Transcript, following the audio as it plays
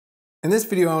In this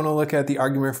video, I want to look at the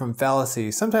argument from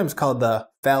fallacy, sometimes called the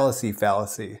fallacy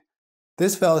fallacy.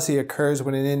 This fallacy occurs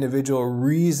when an individual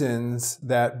reasons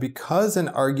that because an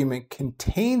argument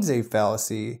contains a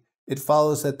fallacy, it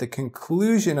follows that the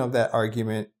conclusion of that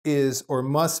argument is or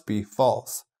must be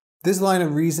false. This line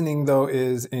of reasoning, though,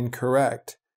 is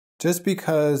incorrect. Just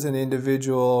because an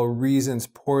individual reasons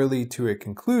poorly to a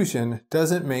conclusion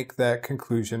doesn't make that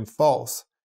conclusion false.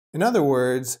 In other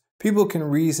words, people can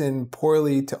reason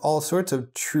poorly to all sorts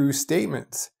of true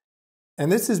statements.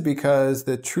 And this is because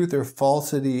the truth or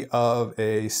falsity of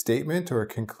a statement or a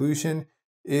conclusion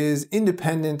is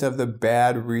independent of the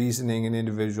bad reasoning an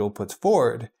individual puts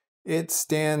forward. It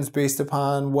stands based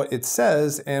upon what it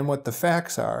says and what the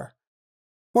facts are.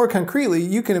 More concretely,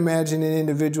 you can imagine an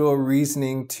individual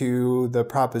reasoning to the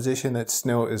proposition that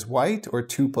snow is white, or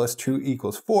 2 + 2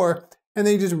 = 4, and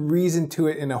they just reason to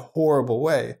it in a horrible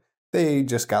way. They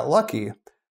just got lucky.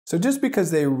 So just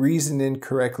because they reasoned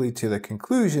incorrectly to the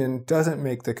conclusion doesn't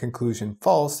make the conclusion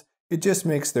false. It just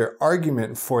makes their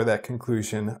argument for that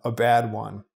conclusion a bad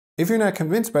one. If you're not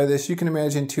convinced by this, you can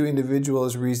imagine two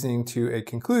individuals reasoning to a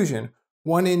conclusion.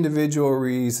 One individual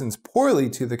reasons poorly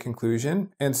to the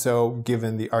conclusion, and so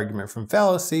given the argument from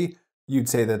fallacy, you'd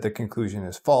say that the conclusion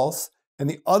is false. And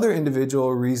the other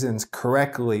individual reasons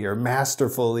correctly or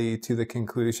masterfully to the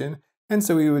conclusion, and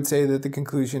so we would say that the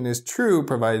conclusion is true,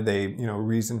 provided they,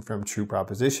 reason from true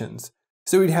propositions.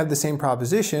 So we'd have the same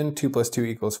proposition, 2 +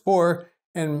 2 = 4,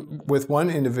 and with one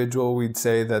individual, we'd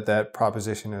say that that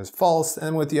proposition is false,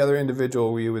 and with the other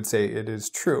individual, we would say it is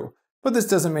true. But this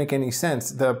doesn't make any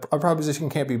sense. A proposition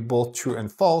can't be both true and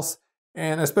false,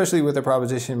 and especially with a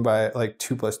proposition by like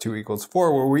 2 + 2 =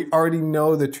 4, where we already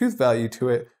know the truth value to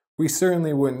it, we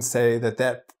certainly wouldn't say that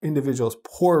that individual's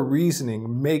poor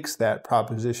reasoning makes that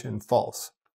proposition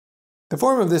false. The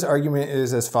form of this argument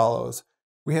is as follows.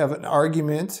 We have an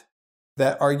argument,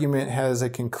 that argument has a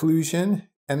conclusion,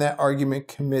 and that argument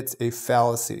commits a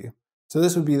fallacy. So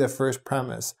this would be the first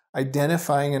premise,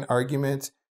 identifying an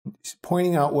argument,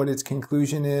 pointing out what its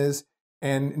conclusion is,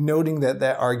 and noting that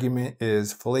that argument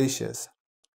is fallacious.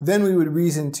 Then we would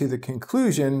reason to the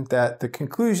conclusion that the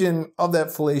conclusion of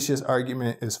that fallacious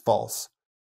argument is false.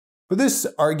 But this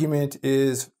argument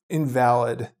is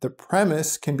invalid. The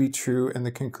premise can be true and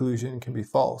the conclusion can be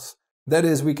false. That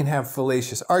is, we can have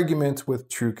fallacious arguments with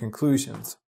true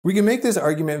conclusions. We can make this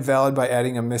argument valid by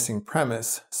adding a missing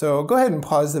premise. So go ahead and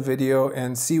pause the video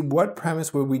and see what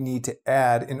premise would we need to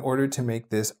add in order to make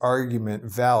this argument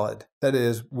valid. That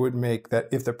is, would make that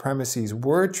if the premises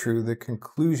were true, the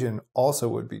conclusion also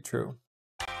would be true.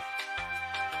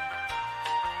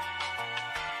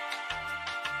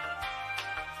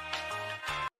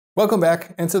 Welcome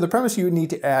back. And so the premise you would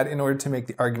need to add in order to make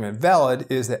the argument valid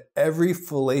is that every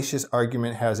fallacious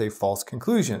argument has a false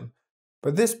conclusion.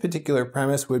 But this particular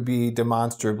premise would be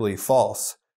demonstrably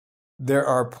false. There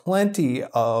are plenty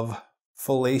of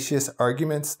fallacious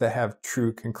arguments that have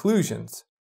true conclusions.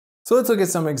 So let's look at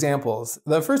some examples.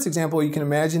 The first example, you can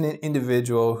imagine an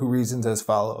individual who reasons as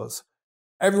follows.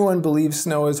 Everyone believes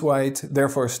snow is white,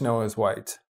 therefore snow is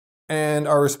white. And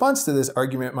our response to this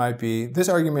argument might be, this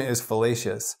argument is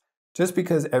fallacious. Just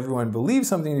because everyone believes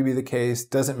something to be the case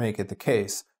doesn't make it the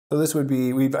case. So this would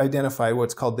be, we've identified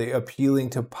what's called the appealing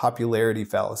to popularity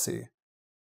fallacy.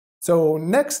 So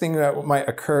next thing that might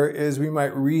occur is we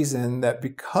might reason that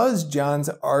because John's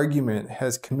argument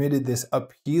has committed this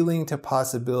appealing to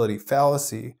possibility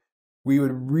fallacy, we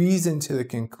would reason to the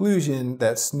conclusion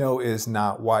that snow is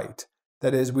not white.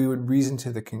 That is, we would reason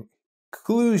to the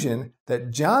conclusion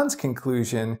that John's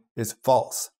conclusion is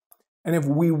false. And if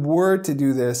we were to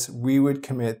do this, we would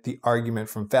commit the argument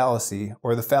from fallacy,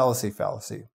 or the fallacy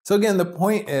fallacy. So again, the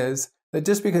point is that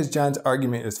just because John's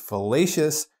argument is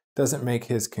fallacious doesn't make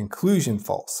his conclusion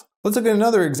false. Let's look at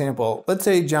another example. Let's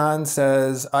say John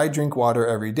says, I drink water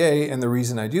every day, and the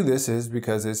reason I do this is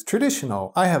because it's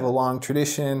traditional. I have a long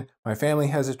tradition. My family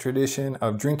has a tradition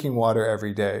of drinking water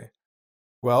every day.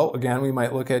 Well, again, we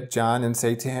might look at John and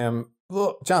say to him,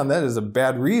 look, John, that is a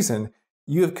bad reason.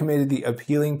 You have committed the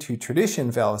appealing to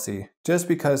tradition fallacy. Just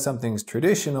because something's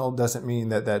traditional doesn't mean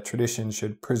that that tradition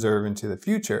should preserve into the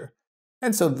future.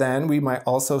 And so then we might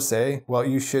also say, well,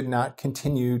 you should not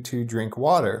continue to drink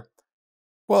water.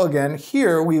 Well, again,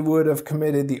 here we would have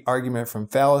committed the argument from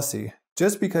fallacy.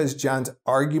 Just because John's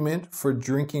argument for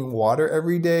drinking water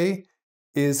every day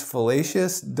is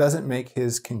fallacious doesn't make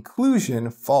his conclusion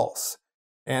false.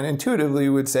 And intuitively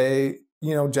we would say,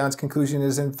 John's conclusion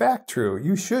is in fact true.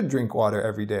 You should drink water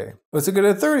every day. Let's look at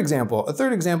a third example. A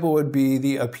third example would be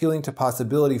the appealing to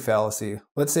possibility fallacy.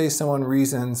 Let's say someone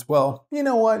reasons, well, you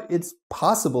know what? It's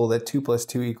possible that 2 +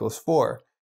 2 = 4.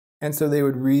 And so they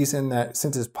would reason that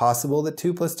since it's possible that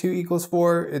 2 plus 2 equals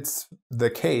 4, it's the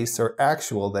case or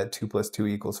actual that 2 plus 2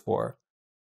 equals 4.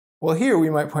 Well, here we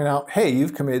might point out, hey,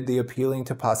 you've committed the appealing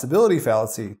to possibility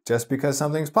fallacy. Just because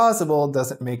something's possible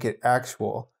doesn't make it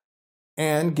actual.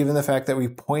 And given the fact that we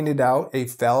pointed out a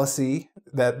fallacy,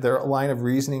 that their line of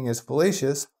reasoning is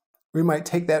fallacious, we might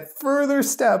take that further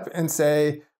step and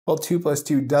say, well, 2 plus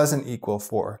 2 doesn't equal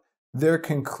 4. Their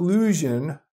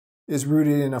conclusion is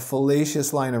rooted in a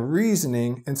fallacious line of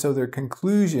reasoning, and so their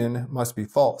conclusion must be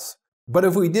false. But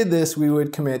if we did this, we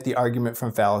would commit the argument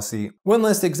from fallacy. One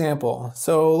last example.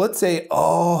 So let's say,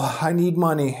 oh, I need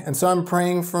money, and so I'm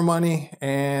praying for money,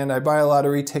 and I buy a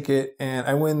lottery ticket, and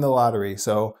I win the lottery.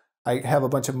 So I have a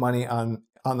bunch of money on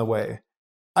the way.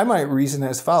 I might reason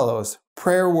as follows.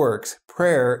 Prayer works.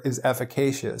 Prayer is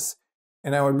efficacious.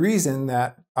 And I would reason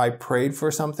that I prayed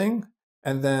for something,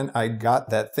 and then I got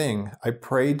that thing. I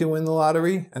prayed to win the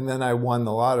lottery, and then I won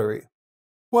the lottery.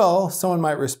 Well, someone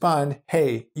might respond,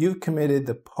 hey, you've committed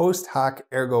the post hoc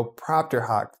ergo propter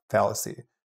hoc fallacy.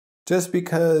 Just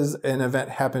because an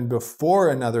event happened before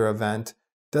another event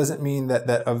doesn't mean that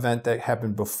that event that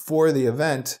happened before the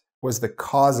event was the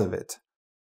cause of it.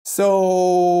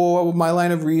 So my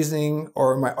line of reasoning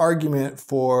or my argument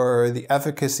for the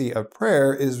efficacy of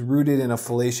prayer is rooted in a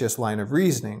fallacious line of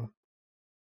reasoning.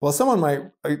 Well, someone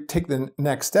might take the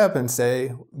next step and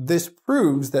say, this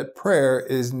proves that prayer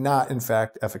is not in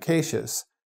fact efficacious.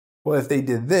 Well, if they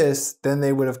did this, then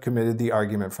they would have committed the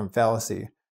argument from fallacy.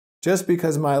 Just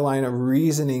because my line of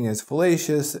reasoning is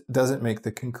fallacious doesn't make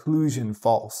the conclusion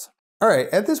false. All right,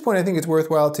 at this point, I think it's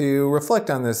worthwhile to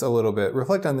reflect on this a little bit,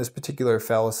 reflect on this particular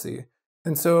fallacy.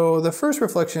 And so the first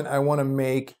reflection I want to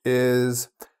make is,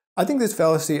 I think this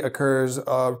fallacy occurs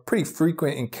pretty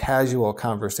frequent in casual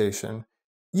conversation.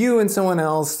 You and someone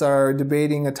else are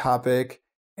debating a topic,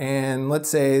 and let's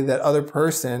say that other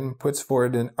person puts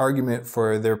forward an argument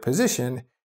for their position,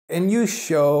 and you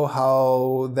show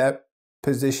how that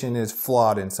position is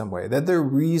flawed in some way, that their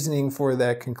reasoning for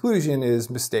that conclusion is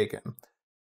mistaken.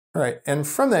 All right, and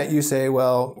from that you say,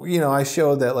 well, I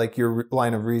showed that like your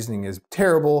line of reasoning is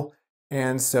terrible,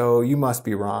 and so you must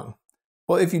be wrong.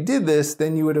 Well, if you did this,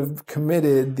 then you would have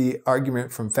committed the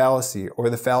argument from fallacy or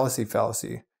the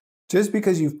fallacy. Just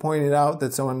because you've pointed out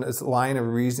that someone's line of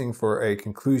reasoning for a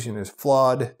conclusion is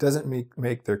flawed doesn't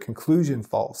make their conclusion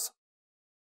false.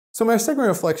 So my second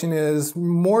reflection is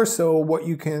more so what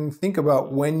you can think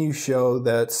about when you show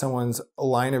that someone's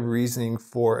line of reasoning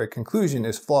for a conclusion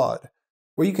is flawed.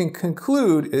 What you can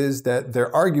conclude is that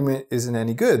their argument isn't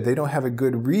any good. They don't have a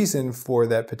good reason for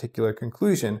that particular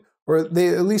conclusion, or they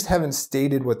at least haven't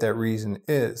stated what that reason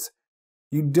is.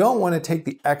 You don't want to take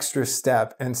the extra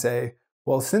step and say,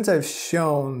 well, since I've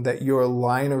shown that your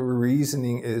line of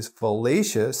reasoning is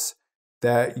fallacious,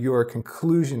 that your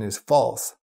conclusion is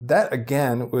false. That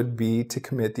again would be to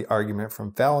commit the argument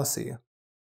from fallacy.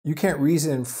 You can't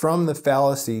reason from the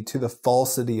fallacy to the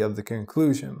falsity of the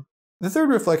conclusion. The third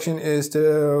reflection is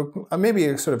to maybe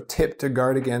a sort of tip to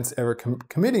guard against ever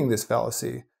committing this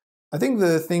fallacy. I think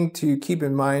the thing to keep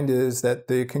in mind is that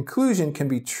the conclusion can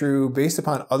be true based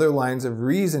upon other lines of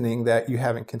reasoning that you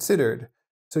haven't considered.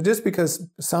 So just because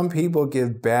some people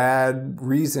give bad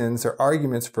reasons or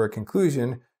arguments for a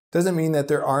conclusion doesn't mean that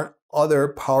there aren't other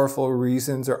powerful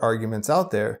reasons or arguments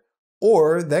out there.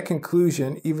 Or that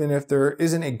conclusion, even if there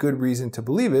isn't a good reason to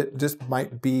believe it, just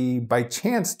might be by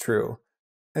chance true.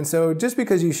 And so just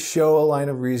because you show a line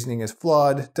of reasoning is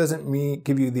flawed doesn't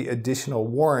give you the additional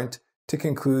warrant to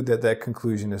conclude that that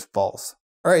conclusion is false.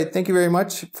 All right, thank you very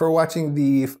much for watching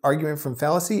the argument from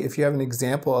fallacy. If you have an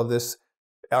example of this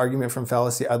argument from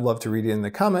fallacy, I'd love to read it in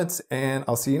the comments, and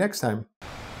I'll see you next time.